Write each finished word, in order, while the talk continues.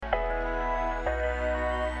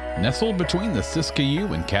Nestled between the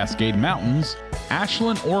Siskiyou and Cascade Mountains,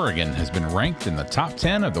 Ashland, Oregon has been ranked in the top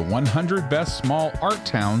 10 of the 100 best small art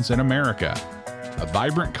towns in America. A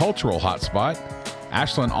vibrant cultural hotspot,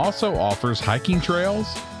 Ashland also offers hiking trails,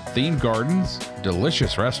 themed gardens,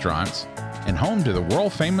 delicious restaurants, and home to the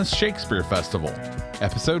world-famous Shakespeare Festival.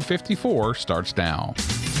 Episode 54 starts now.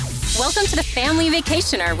 Welcome to the Family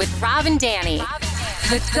Vacationer with Rob and Danny,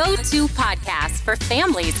 the go-to podcast for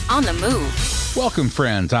families on the move. Welcome,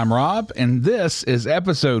 friends. I'm Rob, and this is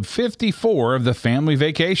episode 54 of the Family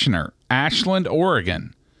Vacationer, Ashland,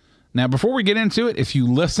 Oregon. Now, before we get into it, if you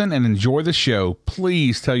listen and enjoy the show,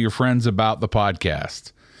 please tell your friends about the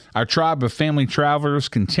podcast. Our tribe of family travelers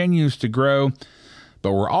continues to grow,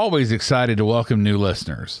 but we're always excited to welcome new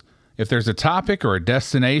listeners. If there's a topic or a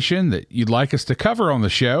destination that you'd like us to cover on the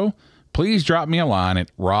show, please drop me a line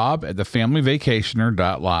at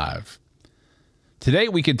rob@thefamilyvacationer.live. Today,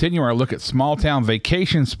 we continue our look at small-town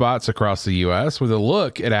vacation spots across the U.S. with a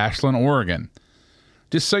look at Ashland, Oregon.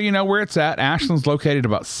 Just so you know where it's at, Ashland's located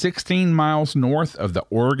about 16 miles north of the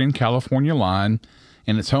Oregon-California line,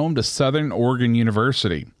 and it's home to Southern Oregon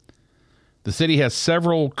University. The city has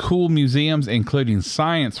several cool museums, including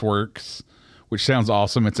Science Works, which sounds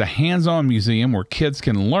awesome. It's a hands-on museum where kids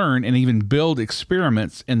can learn and even build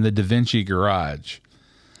experiments in the Da Vinci Garage.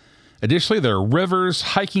 Additionally, there are rivers,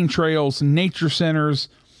 hiking trails, nature centers,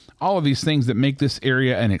 all of these things that make this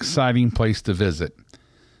area an exciting place to visit.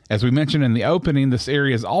 As we mentioned in the opening, this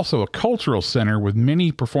area is also a cultural center with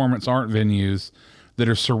many performance art venues that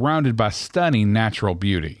are surrounded by stunning natural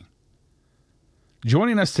beauty.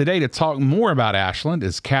 Joining us today to talk more about Ashland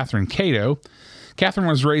is Katharine Cato. Katharine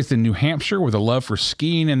was raised in New Hampshire with a love for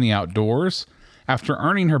skiing and the outdoors. After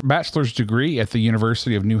earning her bachelor's degree at the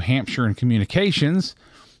University of New Hampshire in communications,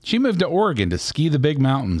 she moved to Oregon to ski the big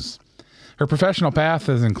mountains. Her professional path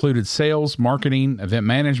has included sales, marketing, event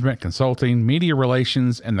management, consulting, media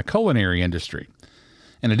relations, and the culinary industry.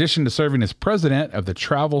 In addition to serving as president of the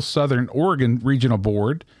Travel Southern Oregon Regional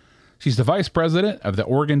Board, she's the vice president of the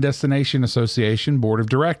Oregon Destination Association Board of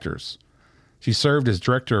Directors. She served as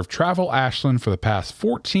director of Travel Ashland for the past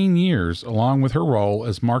 14 years, along with her role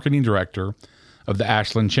as marketing director of the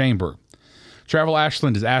Ashland Chamber. Travel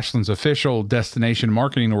Ashland is Ashland's official destination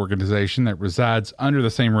marketing organization that resides under the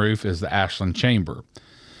same roof as the Ashland Chamber.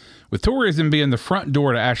 With tourism being the front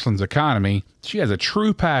door to Ashland's economy, she has a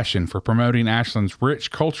true passion for promoting Ashland's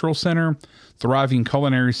rich cultural center, thriving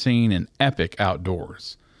culinary scene, and epic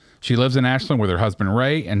outdoors. She lives in Ashland with her husband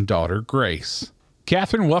Ray and daughter Grace.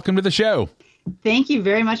 Katharine, welcome to the show. Thank you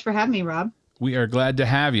very much for having me, Rob. We are glad to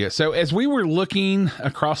have you. So as we were looking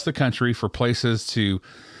across the country for places to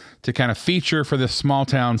kind of feature for this small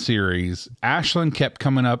town series, Ashland kept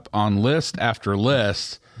coming up on list after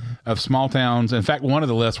list of small towns. In fact, one of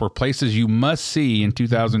the lists were places you must see in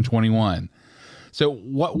 2021. So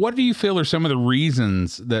what do you feel are some of the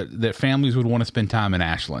reasons that families would want to spend time in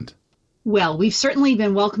Ashland? Well, we've certainly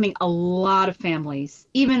been welcoming a lot of families.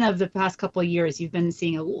 Even of the past couple of years, you've been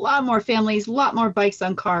seeing a lot more families, a lot more bikes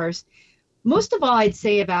on cars. Most of all, I'd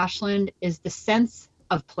say of Ashland is the sense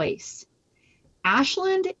of place.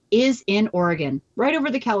 Ashland is in Oregon, right over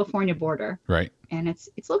the California border. Right. And it's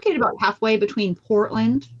located about halfway between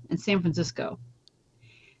Portland and San Francisco.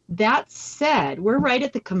 That said, we're right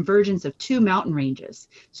at the convergence of two mountain ranges.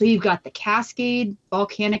 So you've got the Cascade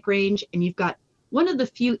volcanic range, and you've got one of the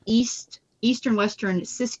few eastern western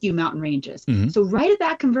Siskiyou mountain ranges. Mm-hmm. So right at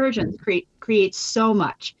that convergence creates so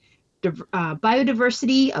much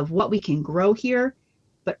biodiversity of what we can grow here,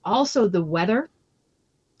 but also the weather.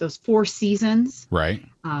 Those four seasons, right?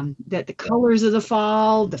 That the colors of the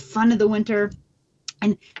fall, the fun of the winter,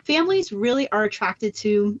 and families really are attracted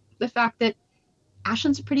to the fact that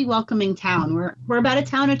Ashland's a pretty welcoming town. We're about a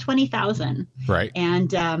town of 20,000, right?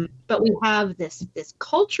 And but we have this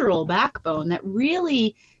cultural backbone that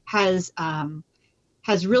really has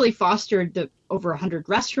really fostered over 100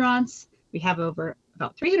 restaurants. We have over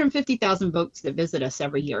about 350,000 folks that visit us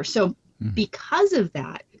every year. So because of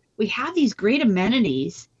that, we have these great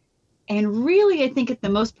amenities. And really, I think at the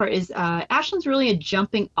most part is Ashland's really a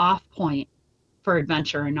jumping off point for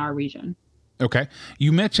adventure in our region. Okay.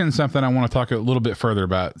 You mentioned something I want to talk a little bit further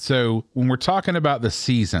about. So when we're talking about the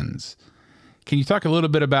seasons, can you talk a little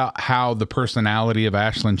bit about how the personality of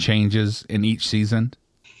Ashland changes in each season?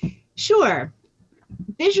 Sure.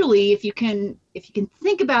 Visually, if you can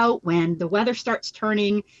think about when the weather starts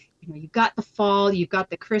turning, you've got the fall, you've got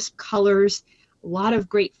the crisp colors, a lot of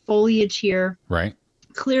great foliage here. Right.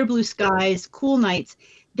 Clear blue skies, cool nights.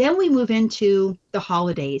 Then we move into the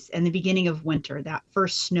holidays and the beginning of winter, that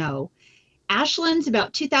first snow. Ashland's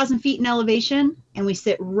about 2,000 feet in elevation, and we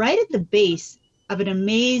sit right at the base of an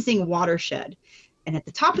amazing watershed. And at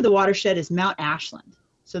the top of the watershed is Mount Ashland.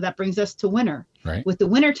 So that brings us to winter. Right. With the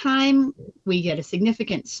wintertime, we get a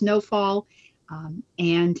significant snowfall,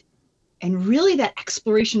 and really that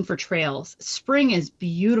exploration for trails. Spring is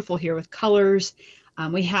beautiful here with colors.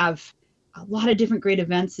 We have a lot of different great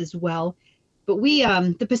events as well. But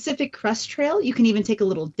the Pacific Crest Trail, you can even take a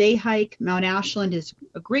little day hike. Mount Ashland is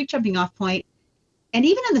a great jumping off point. And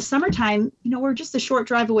even in the summertime, we're just a short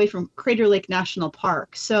drive away from Crater Lake National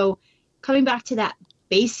Park. So coming back to that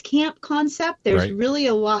base camp concept, there's Right. really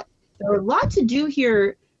a lot to do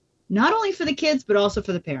here, not only for the kids, but also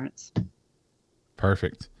for the parents.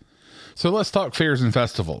 Perfect. So let's talk fairs and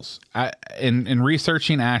festivals. In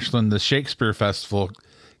researching Ashland, the Shakespeare Festival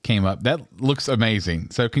came up. That looks amazing.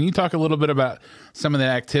 So can you talk a little bit about some of the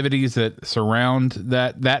activities that surround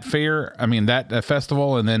that fair? I mean, that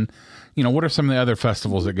festival, and then, what are some of the other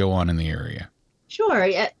festivals that go on in the area? Sure.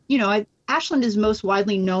 Ashland is most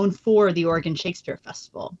widely known for the Oregon Shakespeare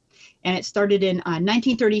Festival. And it started in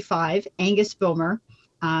 1935. Angus Bomer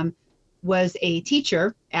was a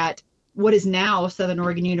teacher at what is now Southern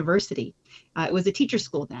Oregon University. It was a teacher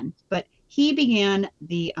school then, but he began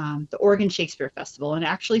the Oregon Shakespeare Festival, and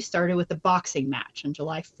actually started with a boxing match on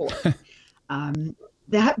July 4th.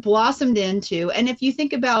 That blossomed into, and if you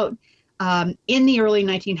think about in the early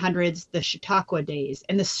 1900s, the Chautauqua days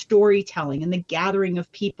and the storytelling and the gathering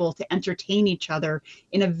of people to entertain each other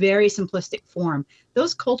in a very simplistic form,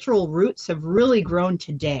 those cultural roots have really grown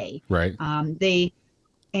today. Right.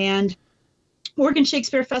 And Oregon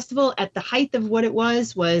Shakespeare Festival, at the height of what it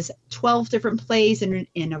was 12 different plays in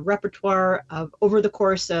a repertoire of over the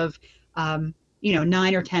course of 9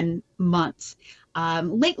 or 10 months.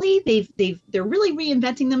 Lately, they're really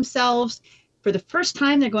reinventing themselves. For the first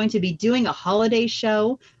time, they're going to be doing a holiday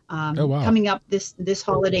show coming up this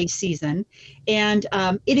holiday season, and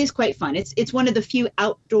it is quite fun. It's one of the few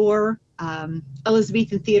outdoor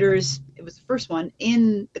Elizabethan theaters. It was the first one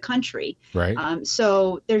in the country. Right.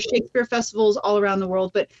 So there's Shakespeare festivals all around the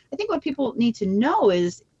world, but I think what people need to know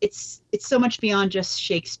is it's so much beyond just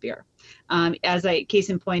Shakespeare. Case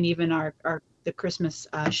in point, even the Christmas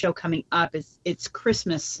show coming up it's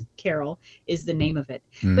Christmas Carol is the name of it.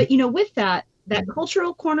 Mm. But with that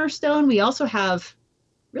cultural cornerstone, we also have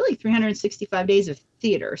really 365 days of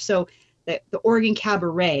theater. So the Oregon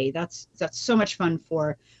Cabaret, that's so much fun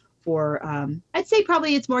for I'd say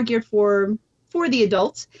probably it's more geared for the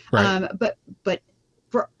adults. Right. But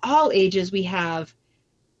for all ages, we have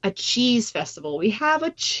a cheese festival. We have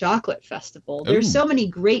a chocolate festival. There's so many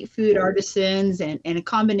great food artisans and a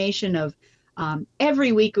combination of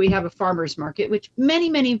every week we have a farmer's market, which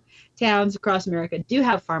many towns across America do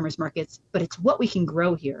have farmer's markets, but it's what we can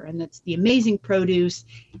grow here. And that's the amazing produce.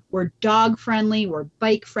 We're dog friendly, we're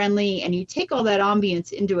bike friendly, and you take all that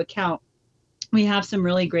ambience into account. We have some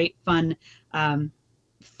really great fun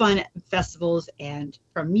festivals, and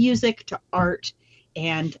from music to art,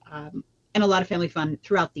 and a lot of family fun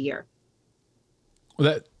throughout the year.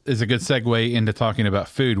 Well, that is a good segue into talking about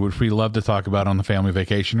food, which we love to talk about on the Family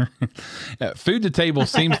Vacationer. Food to table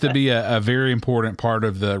seems to be a very important part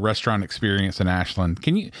of the restaurant experience in Ashland.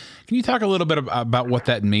 Can you talk a little bit about what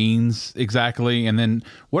that means exactly? And then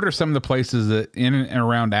what are some of the places that in and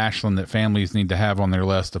around Ashland that families need to have on their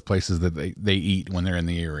list of places that they eat when they're in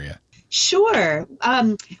the area? Sure.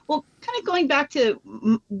 Well, kind of going back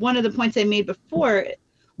to one of the points I made before,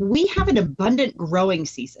 we have an abundant growing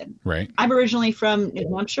season. Right. I'm originally from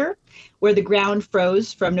New Hampshire, where the ground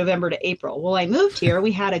froze from November to April. Well, I moved here.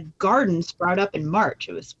 We had a garden sprout up in March.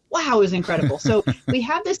 It was incredible. So we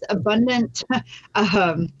have this abundant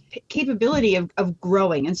capability of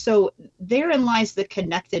growing. And so therein lies the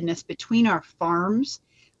connectedness between our farms,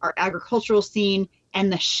 our agricultural scene,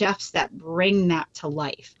 and the chefs that bring that to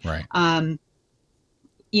life. Right.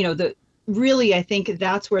 Really, I think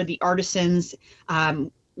that's where the artisans,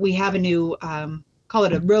 we have a new, call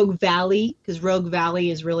it a Rogue Valley, because Rogue Valley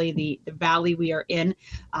is really the valley we are in.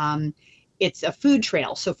 It's a food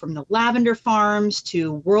trail. So from the lavender farms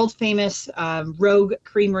to world famous Rogue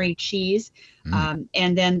Creamery cheese,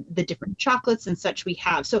 and then the different chocolates and such we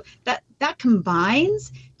have. So that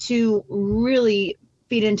combines to really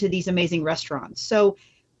feed into these amazing restaurants. So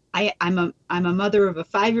I'm a mother of a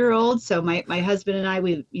 5-year-old, so my husband and I,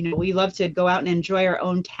 we love to go out and enjoy our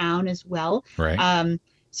own town as well. Right.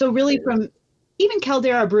 So really, from even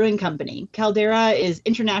Caldera Brewing Company, Caldera is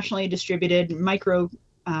internationally distributed micro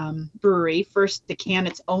brewery, first to can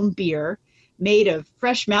its own beer made of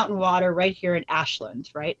fresh mountain water right here in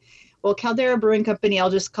Ashland, right? Well, Caldera Brewing Company, I'll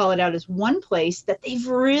just call it out as one place that they've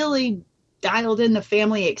really dialed in the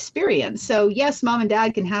family experience. So yes, mom and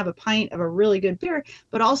dad can have a pint of a really good beer,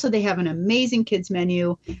 but also they have an amazing kids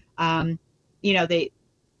menu.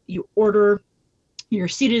 You order, you're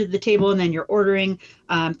seated at the table, and then you're ordering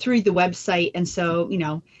through the website. And so,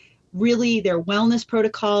 really their wellness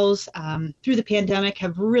protocols through the pandemic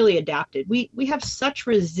have really adapted. We have such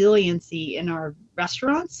resiliency in our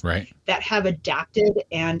restaurants that have adapted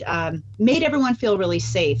and made everyone feel really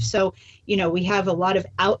safe. So, we have a lot of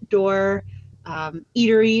outdoor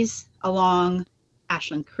eateries along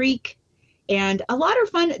Ashland Creek, and a lot of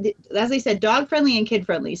fun, as I said, dog friendly and kid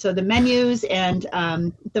friendly. So the menus and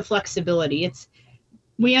the flexibility,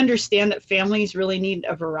 we understand that families really need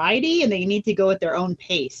a variety and they need to go at their own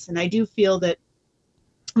pace. And I do feel that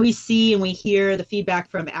we see and we hear the feedback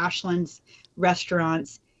from Ashland's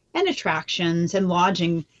restaurants and attractions and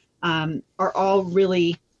lodging are all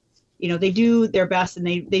really, they do their best, and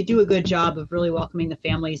they do a good job of really welcoming the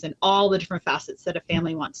families and all the different facets that a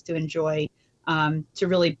family wants to enjoy to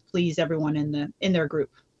really please everyone in their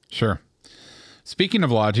group. Sure. Speaking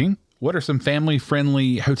of lodging, what are some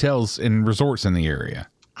family-friendly hotels and resorts in the area?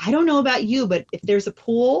 I don't know about you, but if there's a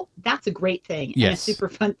pool, that's a great thing. Yes. And a super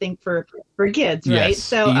fun thing for kids, yes. right?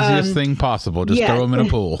 So easiest thing possible. Just throw them in a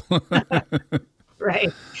pool.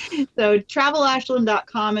 Right. So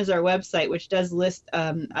travelashland.com is our website, which does list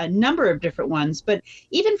a number of different ones. But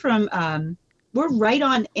even from we're right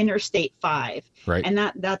on Interstate 5. Right. And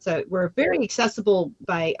we're very accessible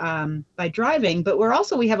by driving, but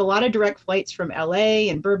we have a lot of direct flights from LA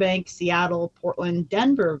and Burbank, Seattle, Portland,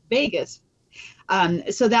 Denver, Vegas.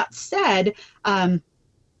 So that said, from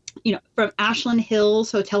Ashland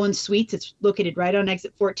Hills Hotel and Suites, it's located right on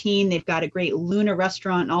exit 14. They've got a great Luna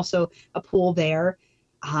restaurant and also a pool there.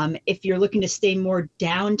 If you're looking to stay more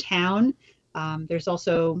downtown, there's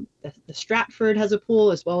also the Stratford has a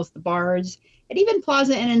pool, as well as the Bards. And even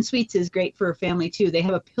Plaza Inn and Suites is great for a family too. They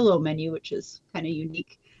have a pillow menu, which is kind of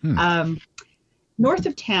unique. North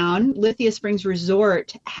of town, Lithia Springs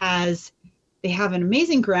Resort they have an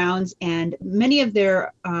amazing grounds, and many of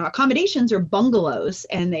their accommodations are bungalows,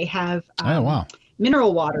 and they have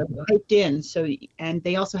mineral water piped in. So, and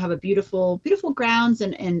they also have a beautiful, beautiful grounds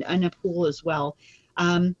and a pool as well.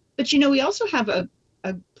 But we also have a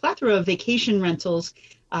plethora of vacation rentals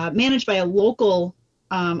managed by a local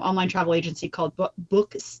online travel agency called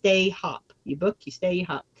Book Stay Hop. You book, you stay, you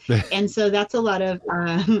hop. And so that's a lot of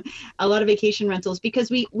vacation rentals, because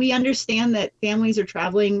we understand that families are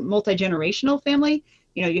traveling, multi-generational family.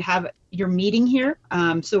 You're meeting here.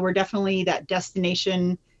 So we're definitely that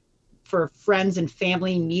destination for friends and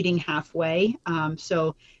family meeting halfway.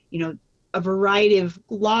 So, a variety of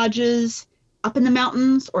lodges up in the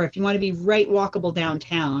mountains, or if you want to be right walkable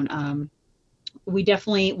downtown,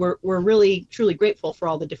 we're really truly grateful for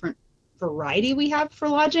all the different variety we have for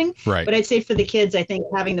lodging. Right. But I'd say for the kids, I think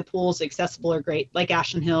having the pools accessible are great, like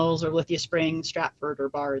Ashland Hills or Lithia Springs, Stratford or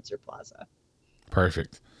Bards or Plaza.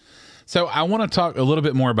 Perfect. So I want to talk a little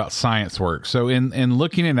bit more about Science Works. So in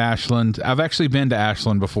looking at Ashland, I've actually been to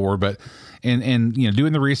Ashland before, but in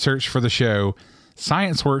doing the research for the show,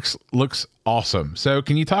 Science Works looks awesome. So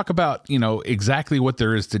can you talk about, exactly what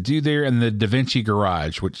there is to do there, and the Da Vinci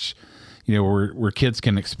Garage, which where kids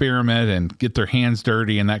can experiment and get their hands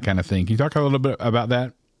dirty and that kind of thing. Can you talk a little bit about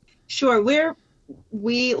that? Sure.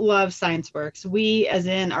 We love Science Works. We, as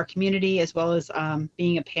in our community, as well as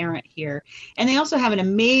being a parent here. And they also have an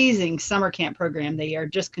amazing summer camp program. They are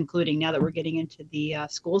just concluding now that we're getting into the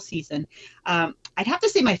school season. I'd have to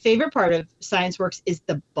say my favorite part of Science Works is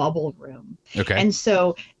the bubble room. Okay. And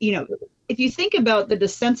so, if you think about the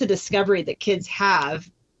sense of discovery that kids have,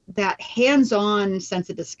 that hands-on sense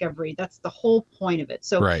of discovery, that's the whole point of it.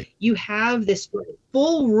 So you have this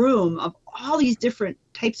full room of all these different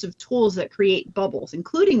types of tools that create bubbles,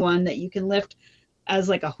 including one that you can lift as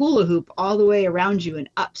like a hula hoop all the way around you and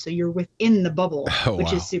up, so you're within the bubble,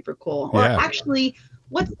 which is super cool. Or actually,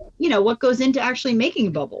 what goes into actually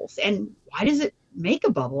making bubbles, and why does it make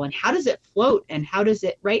a bubble, and how does it float, and how does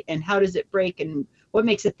it break, and what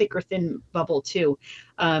makes a thick or thin bubble too.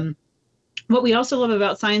 What we also love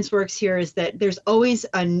about Science Works here is that there's always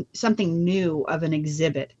something new of an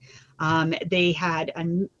exhibit. They had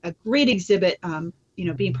a great exhibit,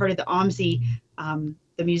 being part of the OMSI,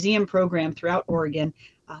 the museum program throughout Oregon.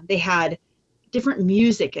 They had different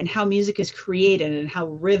music and how music is created, and how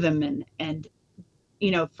rhythm and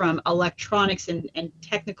from electronics and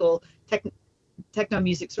techno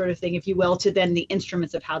music sort of thing, if you will, to then the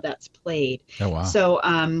instruments of how that's played. Oh, wow. So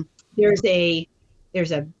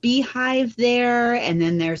there's a beehive there, and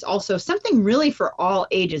then there's also something really for all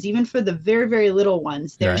ages, even for the very, very little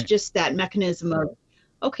ones. There's just that mechanism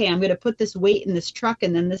okay, I'm going to put this weight in this truck,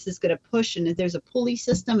 and then this is going to push, and there's a pulley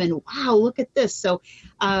system, and wow, look at this. So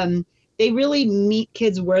they really meet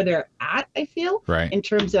kids where they're at, I feel, right, in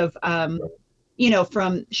terms of,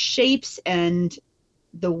 from shapes and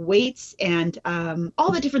the weights and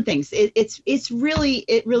all the different things. It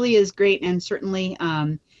really is great. And certainly,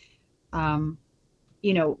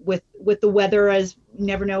 with the weather, as you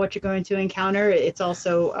never know what you're going to encounter, it's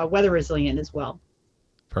also weather resilient as well.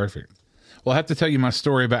 Perfect. Well, I have to tell you my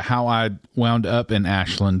story about how I wound up in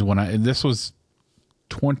Ashland this was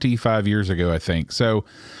 25 years ago, I think. So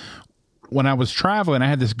when I was traveling, I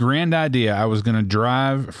had this grand idea. I was going to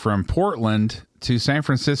drive from Portland to San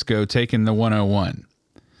Francisco, taking the 101.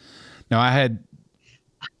 Now I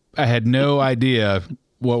had no idea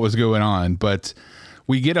what was going on, but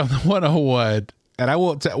we get on the 101,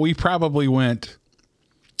 and we probably went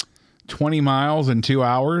 20 miles in 2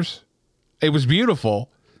 hours. It was beautiful,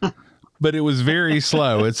 but it was very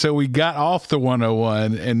slow. And so we got off the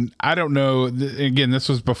 101, and I don't know, again, this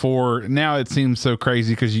was before. Now it seems so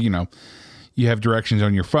crazy because, you have directions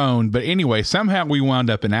on your phone. But anyway, somehow we wound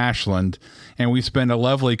up in Ashland, and we spent a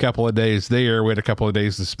lovely couple of days there. We had a couple of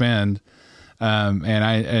days to spend.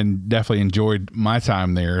 And definitely enjoyed my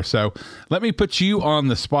time there. So let me put you on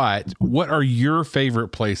the spot. What are your favorite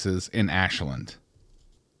places in Ashland?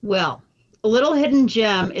 Well, a little hidden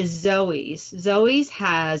gem is Zoe's. Zoe's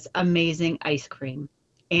has amazing ice cream.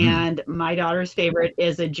 And my daughter's favorite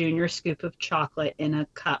is a junior scoop of chocolate in a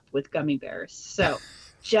cup with gummy bears. So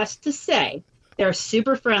just to say, they're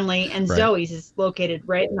super friendly, and right. Zoe's is located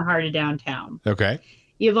right in the heart of downtown. Okay.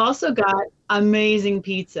 You've also got amazing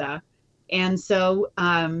pizza. And so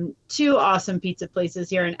 2 awesome pizza places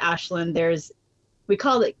here in Ashland. We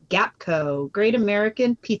call it GAPCO, Great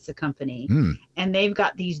American Pizza Company. And they've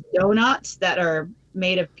got these donuts that are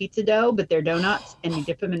made of pizza dough, but they're donuts, and you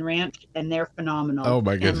dip them in ranch, and they're phenomenal. Oh,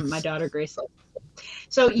 my goodness. And my daughter, Grace, loves it.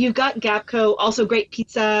 So you've got GAPCO, also great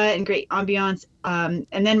pizza and great ambiance. And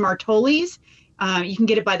then Martoli's, you can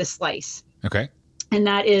get it by the slice. Okay. And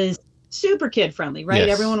that is super kid friendly, right? Yes.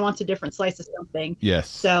 Everyone wants a different slice of something. Yes.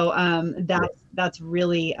 So that's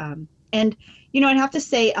really and I'd have to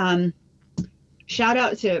say shout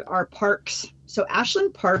out to our parks. So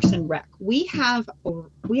Ashland Parks and Rec. We have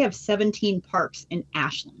 17 parks in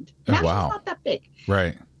Ashland. Oh, Ashland's wow. not that big.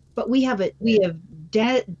 Right. But we have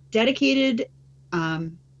dedicated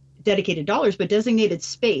dollars, but designated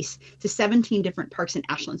space to 17 different parks in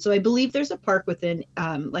Ashland. So I believe there's a park within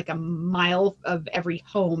like a mile of every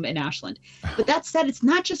home in Ashland. But that said, it's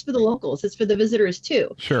not just for the locals, it's for the visitors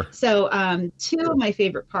too. Sure. So 2 of my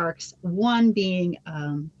favorite parks, one being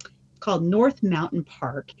called North Mountain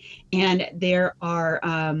Park. And there are,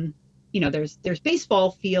 there's baseball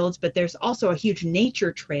fields, but there's also a huge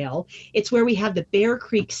nature trail. It's where we have the Bear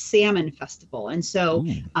Creek Salmon Festival. And so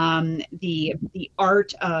the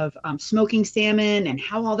art of smoking salmon and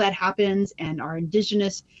how all that happens, and our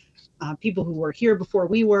indigenous people who were here before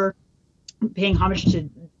we were, paying homage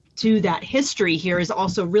to that history here is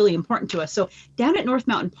also really important to us. So down at North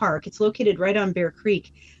Mountain Park, it's located right on Bear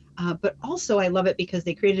Creek. But also I love it because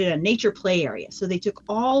they created a nature play area. So they took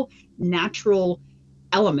all natural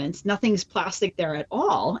elements, nothing's plastic there at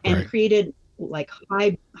all, and right. created like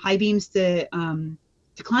high beams to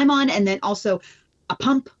climb on, and then also a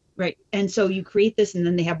pump, right? And so you create this, and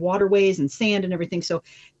then they have waterways and sand and everything. So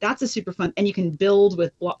that's a super fun, and you can build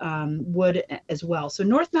with wood as well. So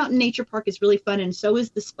North Mountain Nature Park is really fun, and so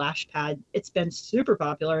is the splash pad. It's been super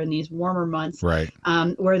popular in these warmer months, right?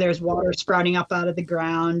 Where there's water sprouting up out of the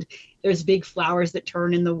ground. There's big flowers that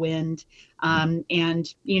turn in the wind,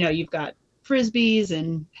 and you've got Frisbees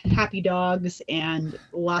and happy dogs and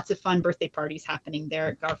lots of fun birthday parties happening there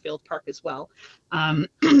at Garfield Park as well.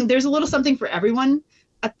 There's a little something for everyone.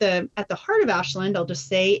 At the heart of Ashland, I'll just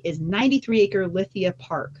say, is 93-acre Lithia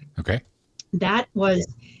Park. Okay. It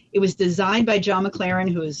was designed by John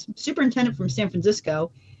McLaren, who is superintendent from San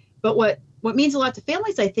Francisco. But what means a lot to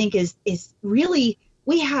families, I think, is really,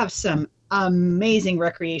 we have some amazing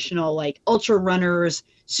recreational, like ultra runners,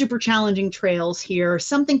 super challenging trails here,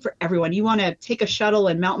 something for everyone. You want to take a shuttle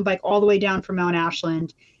and mountain bike all the way down from Mount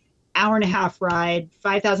Ashland, 1.5-hour ride,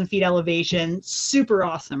 5,000 feet elevation, super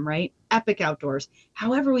awesome, right? Epic outdoors.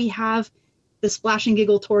 However, we have the Splash and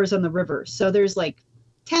Giggle tours on the rivers. So there's like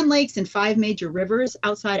 10 lakes and 5 major rivers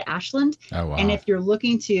outside Ashland. Oh, wow. And if you're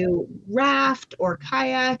looking to raft or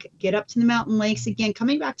kayak, get up to the mountain lakes, again,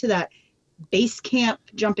 coming back to that base camp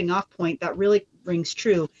jumping off point, that really rings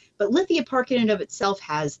true. But Lithia Park in and of itself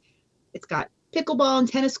it's got pickleball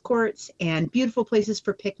and tennis courts and beautiful places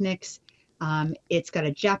for picnics. It's got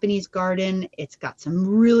a Japanese garden. It's got some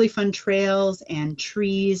really fun trails and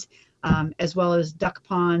trees. as well as duck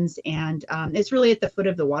ponds, and it's really at the foot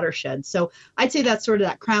of the watershed. So I'd say that's sort of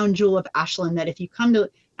that crown jewel of Ashland, that if you come to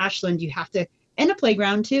Ashland, you have to, and a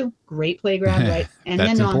playground too. Great playground, right? And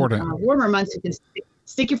That's then important. on warmer months, you can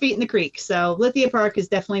stick your feet in the creek. So Lithia Park is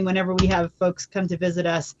definitely, whenever we have folks come to visit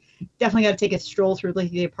us, definitely got to take a stroll through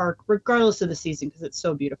Lithia Park, regardless of the season, because it's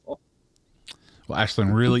so beautiful. Well,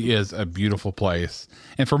 Ashland really is a beautiful place.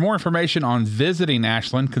 And for more information on visiting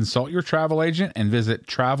Ashland, consult your travel agent and visit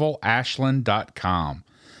travelashland.com.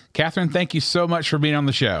 Katharine, thank you so much for being on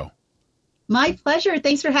the show. My pleasure.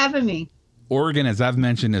 Thanks for having me. Oregon, as I've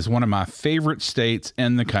mentioned, is one of my favorite states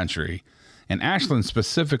in the country. And Ashland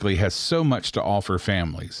specifically has so much to offer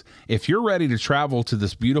families. If you're ready to travel to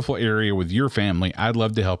this beautiful area with your family, I'd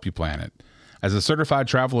love to help you plan it. As a certified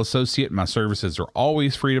travel associate, my services are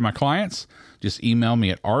always free to my clients. Just email me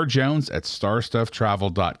at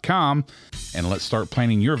rjones@starstufftravel.com and let's start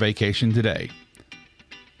planning your vacation today.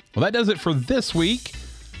 Well, that does it for this week.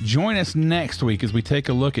 Join us next week as we take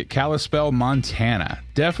a look at Kalispell, Montana.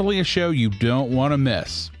 Definitely a show you don't want to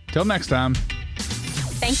miss. Till next time.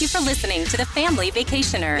 Thank you for listening to The Family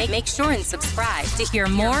Vacationer. Make sure and subscribe to hear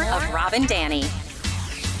more of Rob and Danny.